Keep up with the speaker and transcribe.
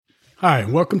Hi,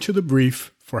 welcome to the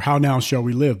brief for How Now Shall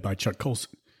We Live by Chuck Colson.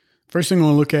 First thing I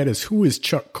want to look at is who is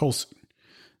Chuck Colson?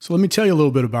 So let me tell you a little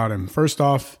bit about him. First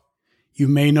off, you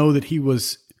may know that he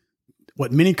was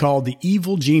what many call the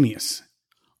evil genius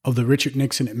of the Richard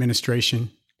Nixon administration,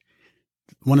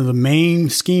 one of the main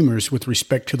schemers with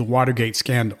respect to the Watergate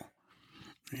scandal,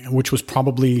 which was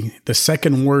probably the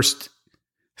second worst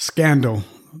scandal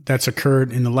that's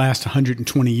occurred in the last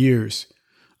 120 years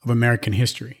of American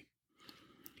history.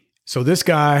 So this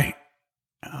guy,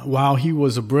 while he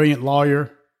was a brilliant lawyer,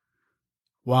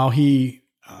 while he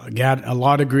got a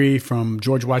law degree from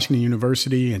George Washington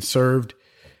University and served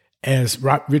as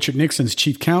Richard Nixon's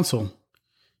chief counsel,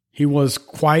 he was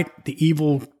quite the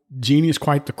evil genius,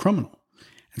 quite the criminal.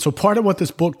 And so part of what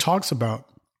this book talks about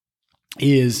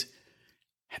is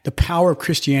the power of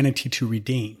Christianity to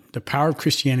redeem, the power of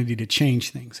Christianity to change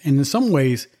things. And in some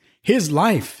ways, his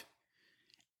life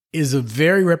is a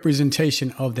very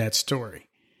representation of that story.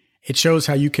 It shows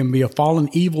how you can be a fallen,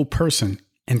 evil person,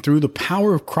 and through the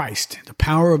power of Christ, the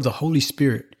power of the Holy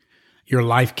Spirit, your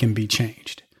life can be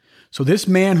changed. So this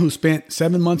man who spent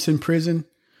 7 months in prison,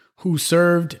 who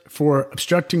served for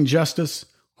obstructing justice,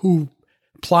 who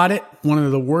plotted one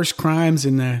of the worst crimes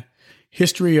in the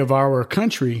history of our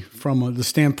country from the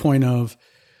standpoint of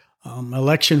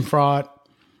election fraud,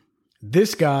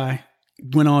 this guy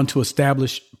went on to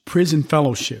establish prison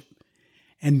fellowship.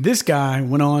 And this guy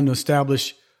went on to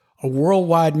establish a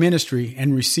worldwide ministry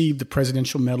and received the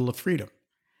Presidential Medal of Freedom.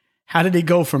 How did he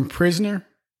go from prisoner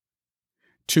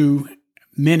to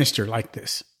minister like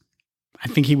this? I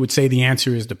think he would say the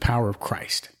answer is the power of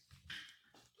Christ.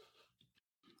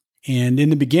 And in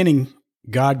the beginning,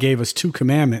 God gave us 2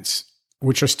 commandments,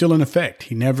 which are still in effect.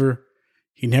 He never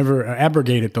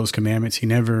abrogated those commandments. He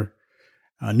never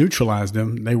neutralized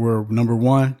them. They were, number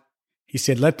 1, he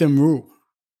said, let them rule.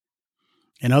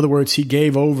 In other words, he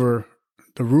gave over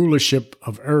the rulership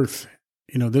of earth,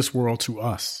 this world to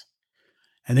us.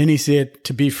 And then he said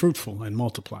to be fruitful and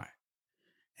multiply.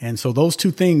 And so those 2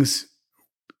 things,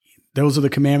 those are the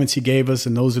commandments he gave us,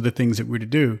 and those are the things that we're to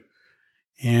do.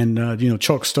 And,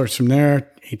 Chuck starts from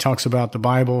there. He talks about the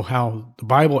Bible, how the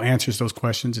Bible answers those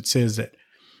questions. It says that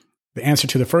the answer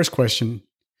to the first question,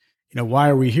 why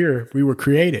are we here? We were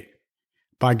created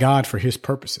by God for his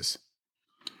purposes.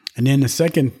 And then the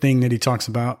second thing that he talks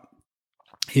about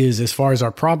is, as far as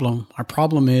our problem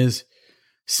is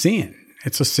sin.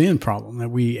 It's a sin problem that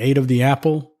we ate of the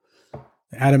apple.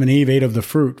 Adam and Eve ate of the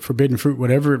fruit, forbidden fruit,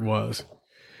 whatever it was,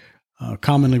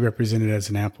 commonly represented as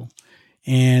an apple.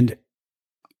 And,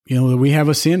 we have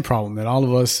a sin problem that all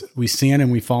of us, we sin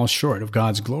and we fall short of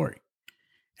God's glory.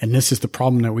 And this is the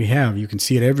problem that we have. You can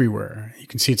see it everywhere. You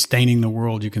can see it staining the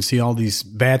world. You can see all these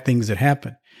bad things that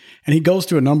happen. And he goes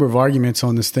through a number of arguments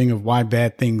on this thing of why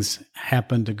bad things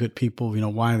happen to good people,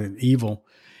 why they're evil.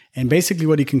 And basically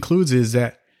what he concludes is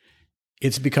that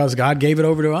it's because God gave it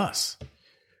over to us,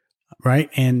 right?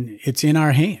 And it's in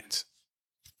our hands.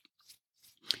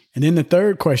 And then the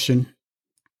third question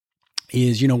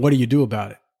is, what do you do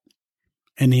about it?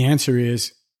 And the answer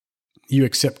is you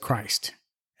accept Christ.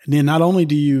 And then not only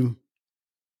do you,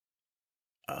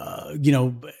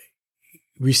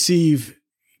 receive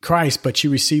Christ, but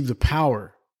you receive the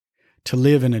power to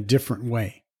live in a different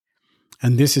way.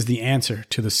 And this is the answer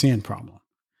to the sin problem.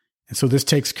 And so this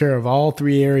takes care of all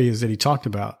 3 areas that he talked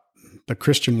about, the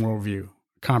Christian worldview,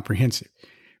 comprehensive.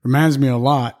 Reminds me a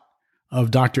lot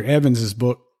of Dr. Evans's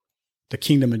book, The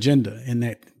Kingdom Agenda, in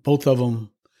that both of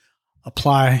them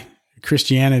apply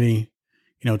Christianity,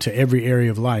 to every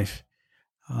area of life.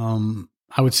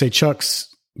 I would say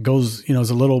Chuck's goes, is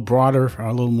a little broader, or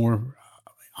a little more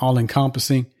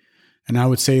all-encompassing. And I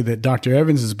would say that Dr.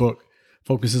 Evans's book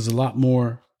focuses a lot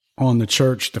more on the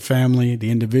church, the family, the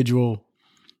individual,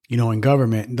 and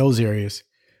government, in those areas.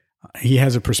 He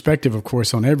has a perspective, of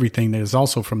course, on everything that is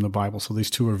also from the Bible. So these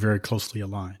 2 are very closely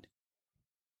aligned.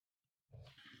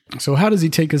 So how does he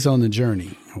take us on the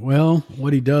journey? Well,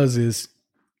 what he does is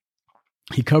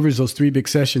he covers those 3 big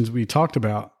sessions we talked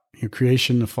about,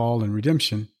 creation, the fall, and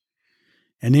redemption.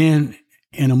 And then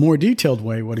in a more detailed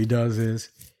way, what he does is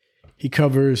he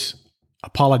covers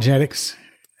apologetics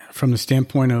from the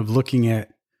standpoint of looking at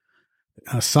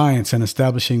science and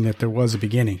establishing that there was a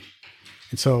beginning.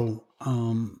 And so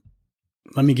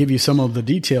let me give you some of the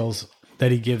details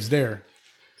that he gives there.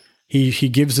 He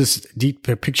gives this deep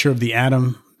picture of the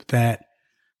atom that,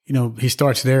 he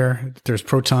starts there. There's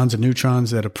protons and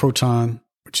neutrons, that a proton,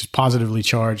 which is positively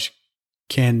charged,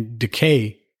 can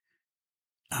decay.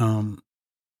 That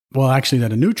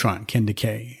a neutron can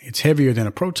decay. It's heavier than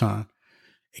a proton.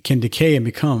 It can decay and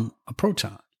become a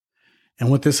proton. And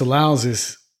what this allows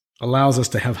is allows us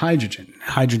to have hydrogen.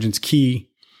 Hydrogen's key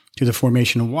to the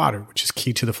formation of water, which is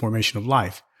key to the formation of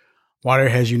life. Water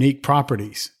has unique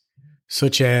properties,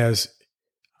 such as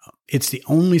it's the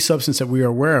only substance that we are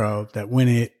aware of that when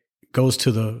it goes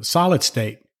to the solid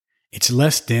state, it's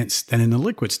less dense than in the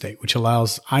liquid state, which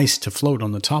allows ice to float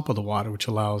on the top of the water, which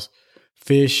allows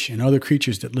fish and other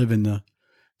creatures that live in the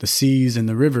seas and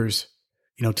the rivers,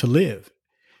 to live.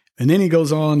 And then he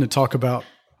goes on to talk about,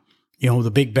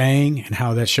 the Big Bang and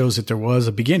how that shows that there was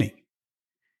a beginning,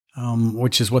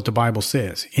 which is what the Bible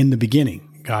says. In the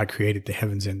beginning, God created the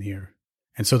heavens and the earth.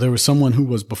 And so there was someone who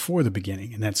was before the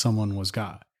beginning, and that someone was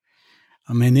God.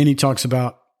 And then he talks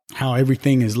about how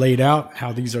everything is laid out,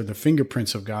 how these are the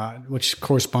fingerprints of God, which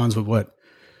corresponds with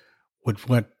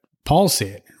what Paul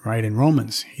said, right? In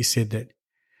Romans, he said that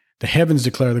the heavens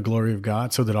declare the glory of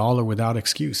God so that all are without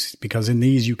excuse, because in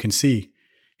these you can see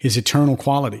his eternal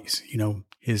qualities,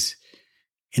 his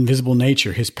invisible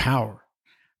nature, his power.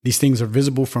 These things are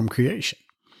visible from creation.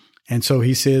 And so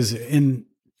he says,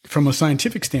 from a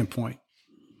scientific standpoint,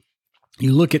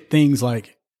 you look at things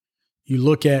like, you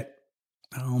look at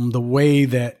the way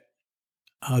that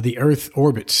the Earth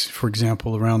orbits, for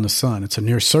example, around the sun. It's a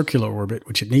near circular orbit,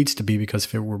 which it needs to be, because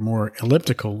if it were more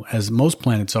elliptical, as most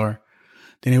planets are,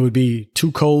 then it would be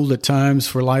too cold at times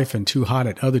for life and too hot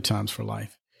at other times for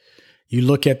life. You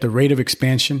look at the rate of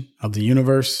expansion of the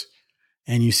universe,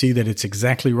 and you see that it's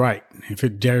exactly right. If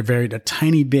it varied a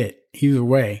tiny bit, either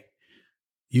way,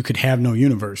 you could have no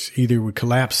universe. Either it would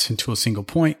collapse into a single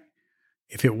point.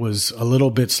 If it was a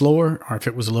little bit slower, or if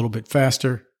it was a little bit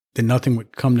faster, then nothing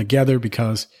would come together,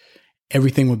 because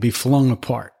everything would be flung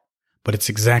apart. But it's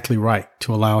exactly right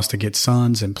to allow us to get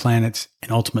suns and planets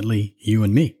and ultimately you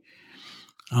and me.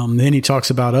 Then he talks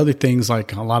about other things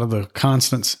like a lot of the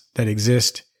constants that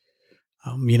exist,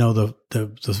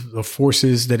 the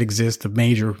forces that exist, the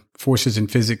major forces in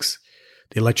physics,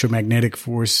 the electromagnetic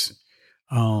force,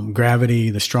 gravity,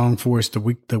 the strong force,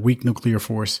 the weak nuclear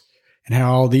force, and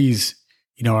how all these,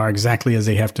 are exactly as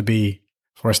they have to be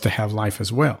for us to have life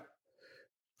as well.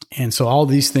 And so all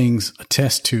these things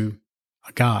attest to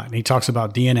a God. And he talks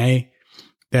about DNA,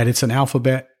 that it's an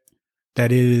alphabet,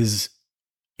 that is,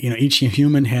 each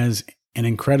human has an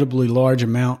incredibly large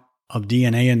amount of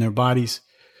DNA in their bodies.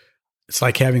 It's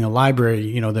like having a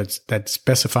library, that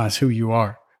specifies who you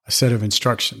are, a set of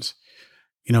instructions.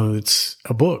 It's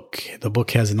a book. The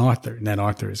book has an author, and that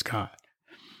author is God.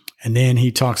 And then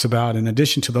he talks about, in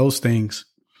addition to those things,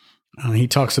 he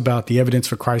talks about the evidence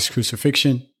for Christ's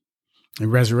crucifixion, the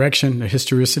resurrection, the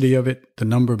historicity of it, the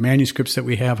number of manuscripts that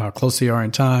we have, how close they are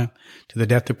in time to the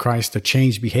death of Christ, the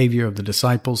changed behavior of the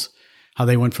disciples, how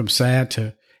they went from sad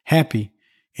to happy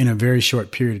in a very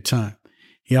short period of time.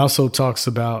 He also talks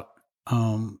about,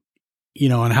 and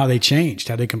how they changed,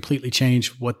 how they completely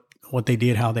changed what they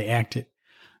did, how they acted,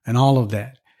 and all of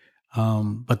that.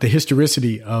 But the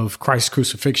historicity of Christ's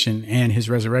crucifixion and his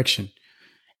resurrection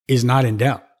is not in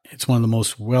doubt. It's one of the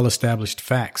most well-established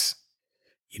facts,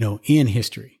 in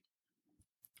history.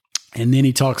 And then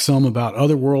he talks some about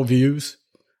other worldviews,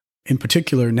 in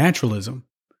particular naturalism,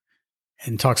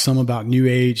 and talks some about New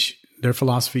Age, their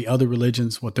philosophy, other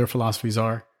religions, what their philosophies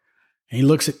are. And he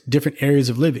looks at different areas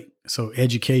of living. So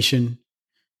education,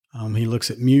 he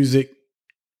looks at music,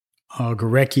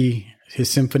 Gorecki, his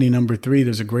Symphony No. 3.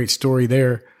 There's a great story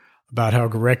there about how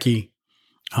Gorecki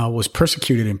was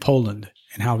persecuted in Poland,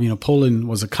 and how, Poland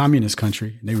was a communist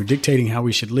country. They were dictating how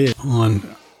we should live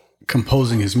on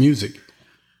composing his music.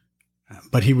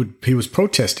 But he was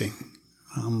protesting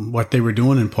what they were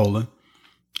doing in Poland.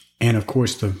 And of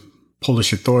course, the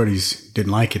Polish authorities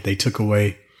didn't like it. They took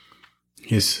away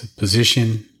his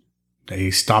position.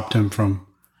 They stopped him from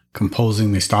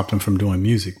composing. They stopped him from doing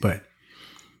music. But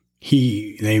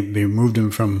they removed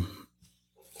him from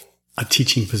a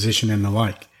teaching position and the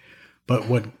like. But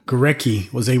what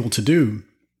Gorecki was able to do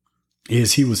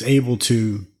is he was able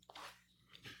to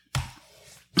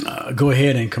go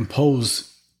ahead and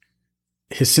compose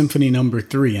his Symphony No.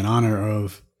 3 in honor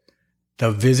of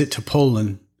the visit to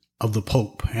Poland of the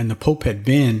Pope. And the Pope had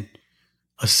been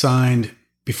assigned,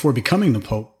 before becoming the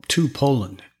Pope, to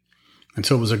Poland. And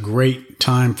so it was a great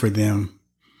time for them.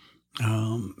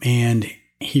 And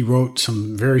he wrote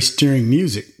some very stirring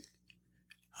music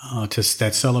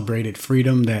that celebrated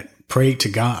freedom, that prayed to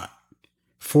God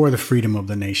for the freedom of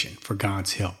the nation, for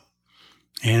God's help.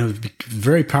 And it was a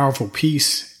very powerful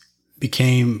piece,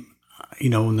 became,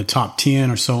 in the top 10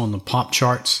 or so on the pop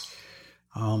charts,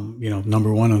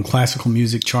 number 1 on classical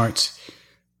music charts,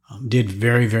 did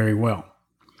very, very well.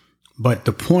 But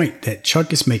the point that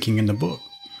Chuck is making in the book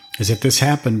is that this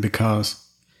happened because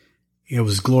it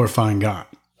was glorifying God.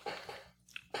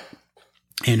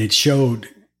 And it showed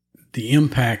the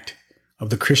impact of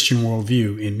the Christian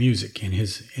worldview in music in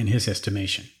his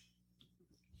estimation.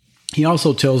 He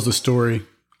also tells the story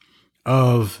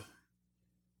of,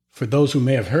 for those who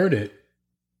may have heard it,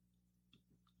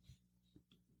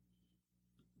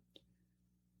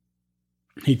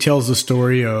 he tells the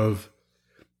story of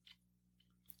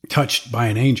touched by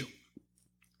an angel.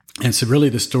 And it's really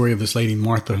the story of this lady,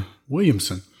 Martha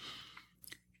Williamson.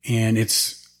 And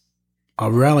it's a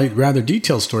rather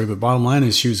detailed story, but bottom line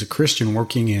is she was a Christian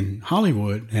working in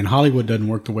Hollywood, and Hollywood doesn't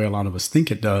work the way a lot of us think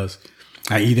it does.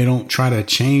 I.e., they don't try to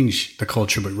change the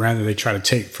culture, but rather they try to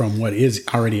take from what is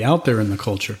already out there in the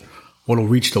culture, what will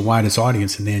reach the widest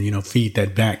audience, and then, feed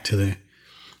that back to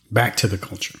the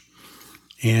culture.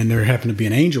 And there happened to be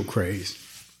an angel craze,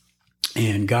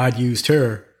 and God used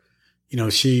her.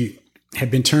 She had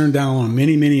been turned down on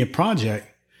many a project,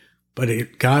 but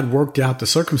God worked out the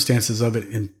circumstances of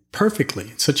it perfectly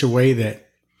in such a way that,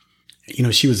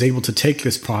 she was able to take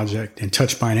this project, and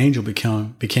Touched by an Angel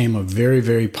became a very,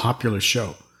 very popular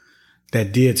show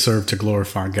that did serve to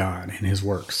glorify God and his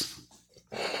works.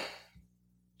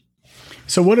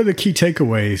 So what are the key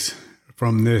takeaways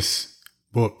from this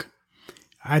book?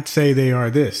 I'd say they are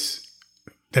this: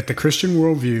 that the Christian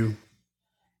worldview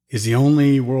is the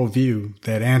only worldview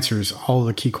that answers all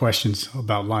the key questions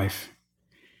about life.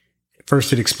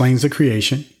 First, it explains the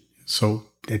creation. So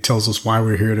it tells us why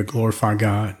we're here, to glorify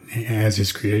God as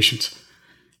his creations.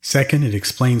 Second, it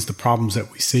explains the problems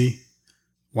that we see,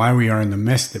 why we are in the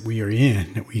mess that we are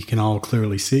in, that we can all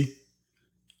clearly see.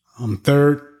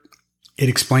 Third, it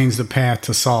explains the path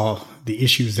to solve the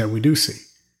issues that we do see.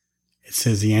 It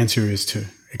says the answer is to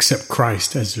accept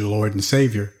Christ as your Lord and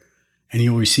Savior, and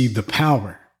you'll receive the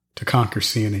power to conquer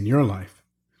sin in your life.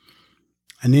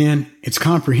 And then it's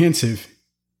comprehensive,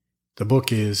 the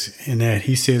book is, in that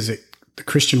he says that the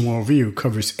Christian worldview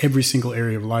covers every single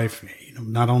area of life,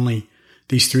 not only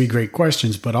these three great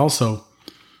questions, but also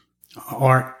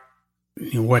art.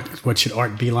 What should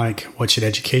art be like? What should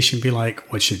education be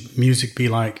like? What should music be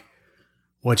like?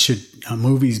 What should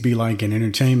movies be like in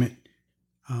entertainment?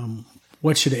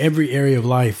 What should every area of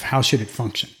life, how should it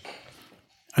function?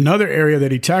 Another area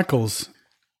that he tackles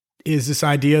is this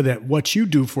idea that what you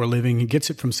do for a living, he gets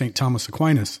it from St. Thomas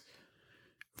Aquinas,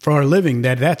 for a living,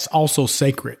 that's also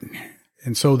sacred.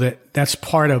 And so that's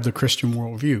part of the Christian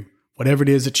worldview, whatever it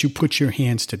is that you put your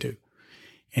hands to do.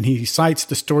 And he cites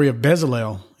the story of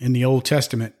Bezalel in the Old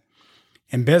Testament.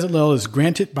 And Bezalel is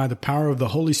granted by the power of the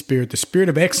Holy Spirit, the spirit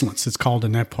of excellence, it's called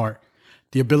in that part,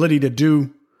 the ability to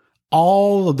do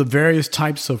all of the various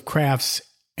types of crafts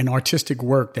and artistic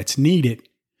work that's needed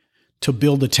to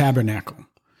build the tabernacle.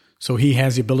 So he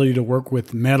has the ability to work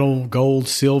with metal, gold,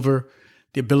 silver,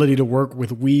 the ability to work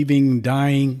with weaving,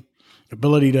 dyeing, the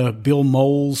ability to build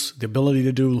molds, the ability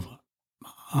to do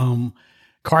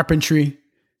carpentry,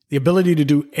 the ability to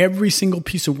do every single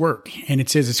piece of work. And it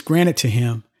says it's granted to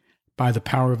him by the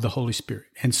power of the Holy Spirit.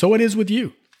 And so it is with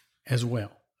you as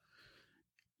well.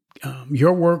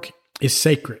 Your work is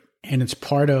sacred, and it's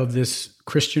part of this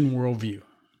Christian worldview.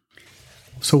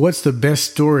 So what's the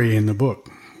best story in the book?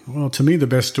 Well, to me, the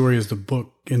best story is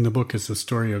the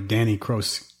story of Danny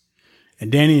Croce.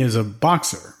 And Danny is a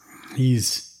boxer.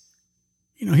 He's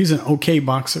an okay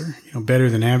boxer,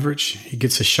 better than average. He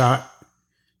gets a shot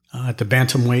at the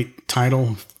bantamweight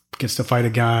title, gets to fight a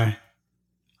guy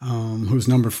who's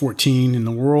number 14 in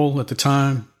the world at the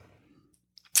time.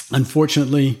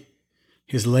 Unfortunately,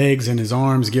 his legs and his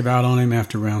arms give out on him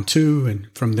after round 2, and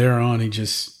from there on, he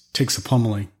just takes a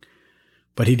pummeling.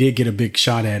 But he did get a big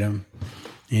shot at him,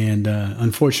 and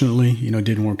unfortunately, it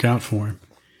didn't work out for him.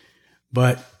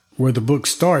 But where the book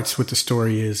starts with the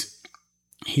story is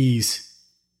he's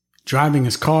driving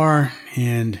his car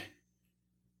and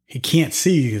he can't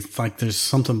see. It's like there's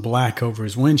something black over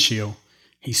his windshield.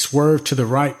 He swerved to the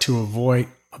right to avoid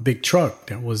a big truck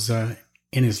that was in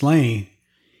his lane.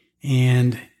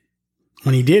 And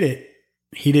when he did it,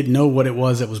 he didn't know what it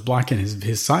was that was blocking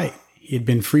his sight. He had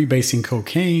been freebasing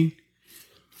cocaine,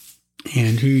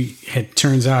 and he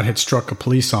turns out had struck a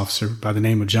police officer by the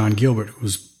name of John Gilbert, who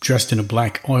was dressed in a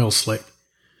black oil slick,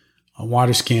 a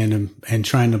water scan, and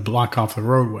trying to block off the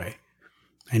roadway.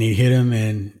 And he hit him,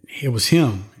 and it was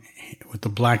him with the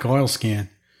black oil scan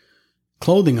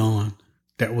clothing on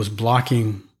that was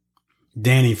blocking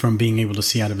Danny from being able to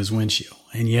see out of his windshield.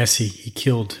 And yes, he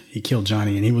killed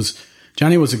Johnny. And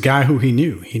Johnny was a guy who he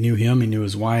knew. He knew him. He knew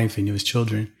his wife. He knew his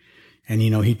children. And,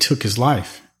 he took his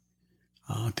life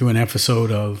through an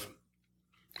episode of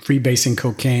freebasing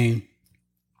cocaine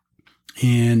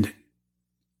and,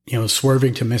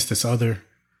 swerving to miss this other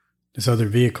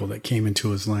vehicle that came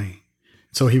into his lane.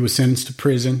 So he was sentenced to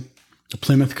prison. the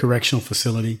Plymouth Correctional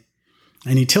Facility.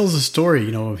 And he tells a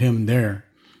story, of him there.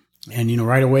 And,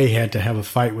 right away he had to have a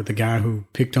fight with the guy who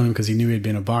picked on him because he knew he'd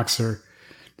been a boxer.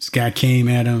 This guy came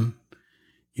at him.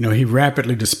 He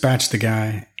rapidly dispatched the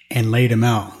guy and laid him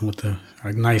out with a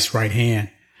nice right hand.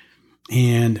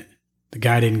 And the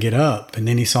guy didn't get up. And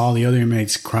then he saw the other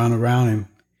inmates crowd around him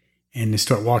and they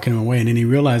start walking him away. And then he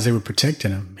realized they were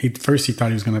protecting him. First he thought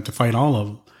he was going to have to fight all of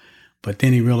them. But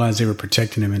then he realized they were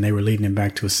protecting him and they were leading him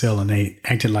back to a cell. And they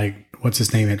acted like,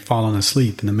 what's-his-name, had fallen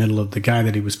asleep in the middle of the guy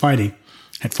that he was fighting,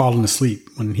 had fallen asleep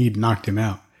when he'd knocked him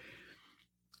out.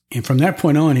 And from that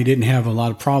point on, he didn't have a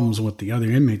lot of problems with the other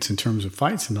inmates in terms of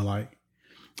fights and the like,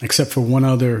 except for one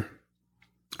other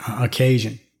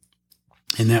occasion.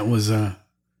 And that was,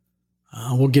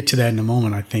 we'll get to that in a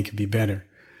moment. I think it'd be better.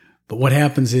 But what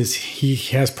happens is he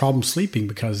has problems sleeping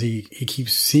because he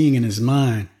keeps seeing in his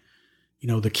mind,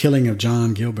 the killing of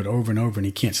John Gilbert over and over, and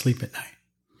he can't sleep at night.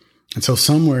 And so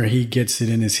somewhere he gets it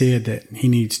in his head that he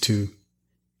needs to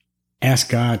ask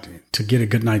God to get a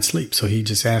good night's sleep. So he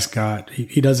just asks God.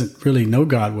 He doesn't really know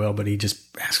God well, but he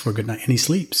just asks for a good night and he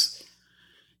sleeps.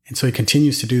 And so he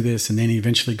continues to do this. And then he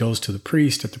eventually goes to the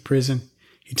priest at the prison.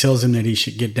 He tells him that he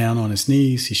should get down on his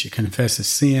knees. He should confess his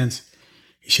sins.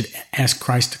 He should ask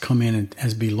Christ to come in and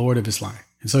as be Lord of his life.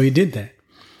 And so he did that.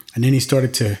 And then he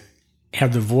started to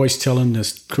have the voice tell him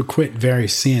to quit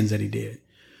various sins that he did.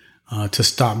 To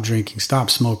stop drinking, stop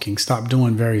smoking, stop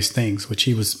doing various things, which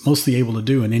he was mostly able to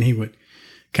do. And then he would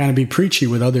kind of be preachy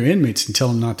with other inmates and tell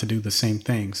them not to do the same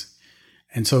things.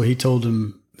 And so he told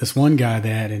him, this one guy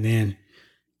that, and then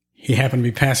he happened to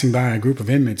be passing by a group of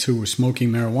inmates who were smoking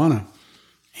marijuana.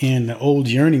 And the old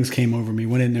yearnings came over me,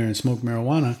 went in there and smoked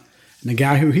marijuana. And the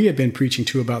guy who he had been preaching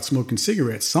to about smoking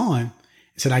cigarettes saw him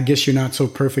and said, I guess you're not so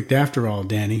perfect after all,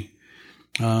 Danny.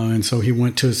 And so he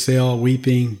went to his cell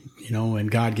weeping,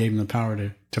 and God gave him the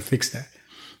power to fix that.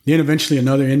 Then eventually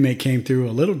another inmate came through,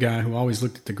 a little guy who always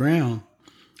looked at the ground.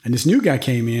 And this new guy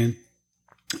came in,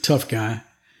 a tough guy,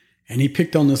 and he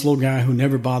picked on this little guy who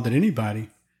never bothered anybody.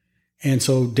 And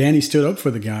so Danny stood up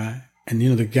for the guy. And,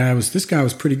 this guy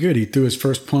was pretty good. He threw his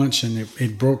first punch and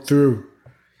it broke through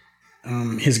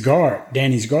his guard,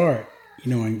 Danny's guard,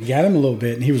 and got him a little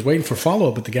bit. And he was waiting for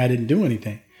follow-up, but the guy didn't do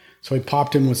anything. So he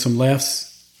popped him with some lefts,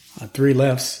 3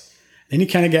 lefts. Then he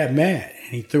kind of got mad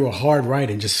and he threw a hard right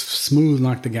and just smooth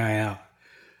knocked the guy out.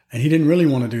 And he didn't really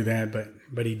want to do that,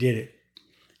 but he did it.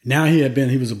 Now he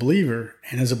was a believer.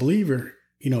 And as a believer,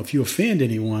 if you offend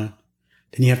anyone,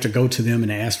 then you have to go to them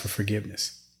and ask for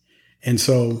forgiveness. And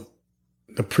so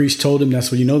the priest told him,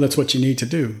 that's what you need to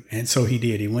do. And so he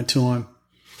did. He went to him,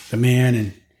 the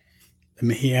man,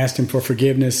 and he asked him for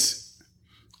forgiveness.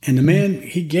 And the man,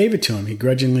 he gave it to him. He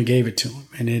grudgingly gave it to him.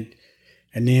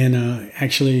 And then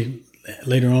actually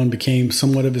later on became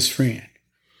somewhat of his friend.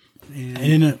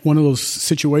 And in one of those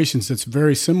situations that's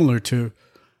very similar to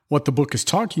what the book is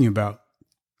talking about,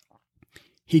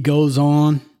 he goes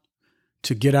on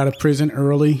to get out of prison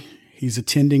early. He's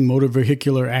attending motor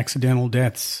vehicular accidental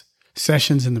deaths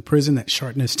sessions in the prison that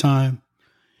shorten his time.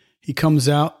 He comes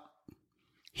out.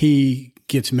 He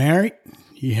gets married.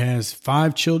 He has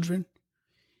 5 children.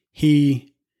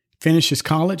 He finishes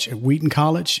college at Wheaton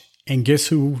College. And guess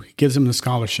who gives him the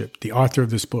scholarship? The author of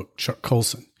this book, Chuck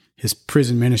Colson. His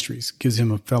prison ministries gives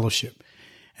him a fellowship.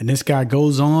 And this guy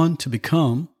goes on to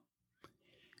become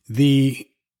the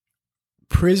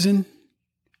prison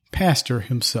pastor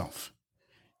himself,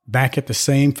 back at the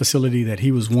same facility that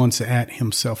he was once at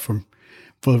himself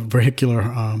for vehicular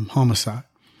homicide.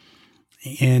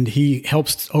 And he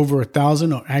helps over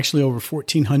 1,000, or actually over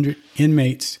 1,400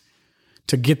 inmates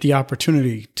to get the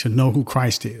opportunity to know who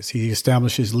Christ is. He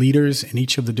establishes leaders in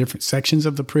each of the different sections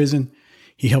of the prison.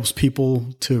 He helps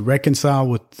people to reconcile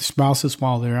with spouses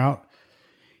while they're out.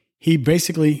 He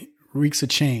basically wreaks a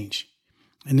change.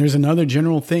 And there's another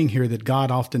general thing here that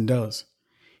God often does.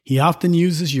 He often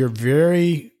uses your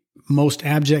very most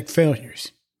abject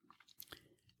failures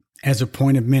as a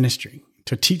point of ministry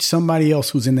to teach somebody else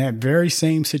who's in that very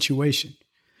same situation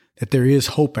that there is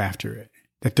hope after it,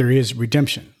 that there is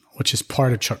redemption, which is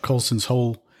part of Chuck Colson's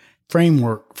whole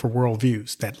framework for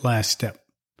worldviews, that last step.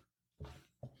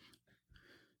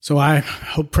 So I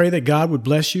pray that God would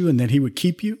bless you and that he would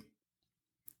keep you,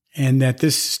 and that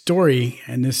this story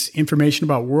and this information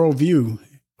about worldview,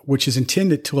 which is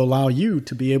intended to allow you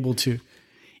to be able to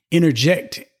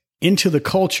interject into the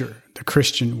culture, the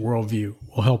Christian worldview,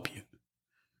 will help you.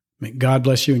 May God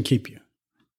bless you and keep you.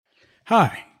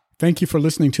 Hi, thank you for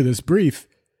listening to this brief.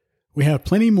 We have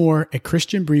plenty more at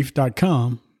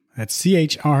christianbrief.com. That's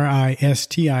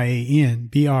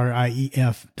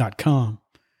CHRISTIANBRIEF.com.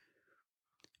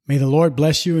 May the Lord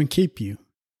bless you and keep you,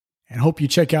 and hope you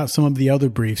check out some of the other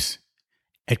briefs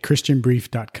at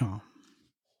christianbrief.com.